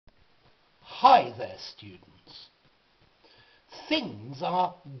Hi there, students. Things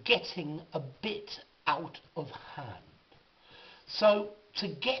are getting a bit out of hand. So, to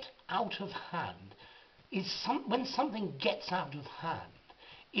get out of hand is when something gets out of hand,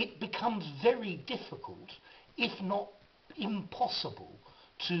 it becomes very difficult, if not impossible,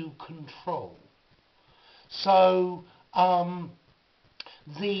 to control. So,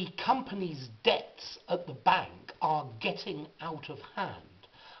 the company's debts at the bank are getting out of hand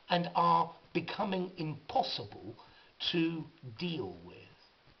and are becoming impossible to deal with.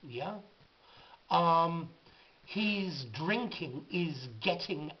 Yeah? His drinking is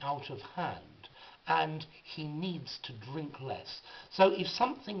getting out of hand and he needs to drink less. So if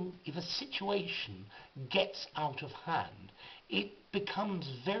a situation gets out of hand, it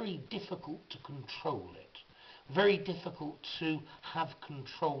becomes very difficult to control it, very difficult to have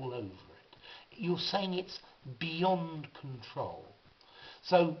control over it. You're saying it's beyond control.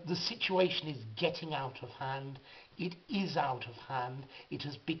 So the situation is getting out of hand, it is out of hand, it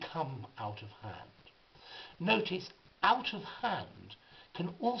has become out of hand. Notice, out of hand can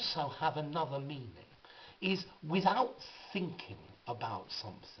also have another meaning, is without thinking about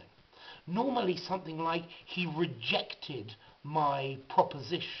something. Normally something like, he rejected my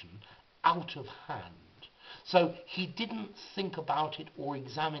proposition out of hand. So he didn't think about it or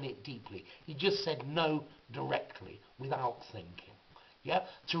examine it deeply. He just said no directly, without thinking. Yeah?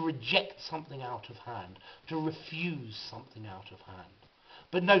 To reject something out of hand, to refuse something out of hand.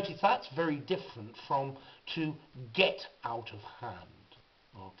 But notice that's very different from to get out of hand.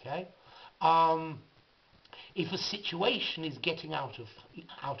 Okay? If a situation is getting out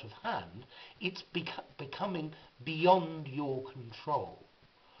of hand, it's becoming beyond your control.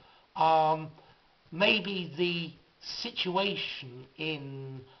 Maybe the situation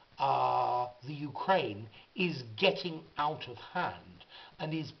in the Ukraine is getting out of hand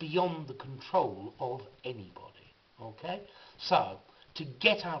and is beyond the control of anybody. Okay? So, to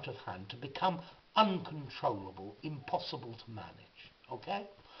get out of hand, to become uncontrollable, impossible to manage. Okay?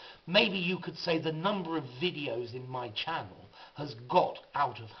 Maybe you could say the number of videos in my channel has got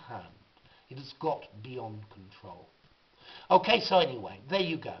out of hand. It has got beyond control. Okay, so anyway, there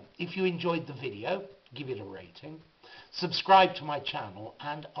you go. If you enjoyed the video, give it a rating. Subscribe to my channel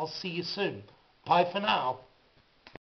and I'll see you soon. Bye for now.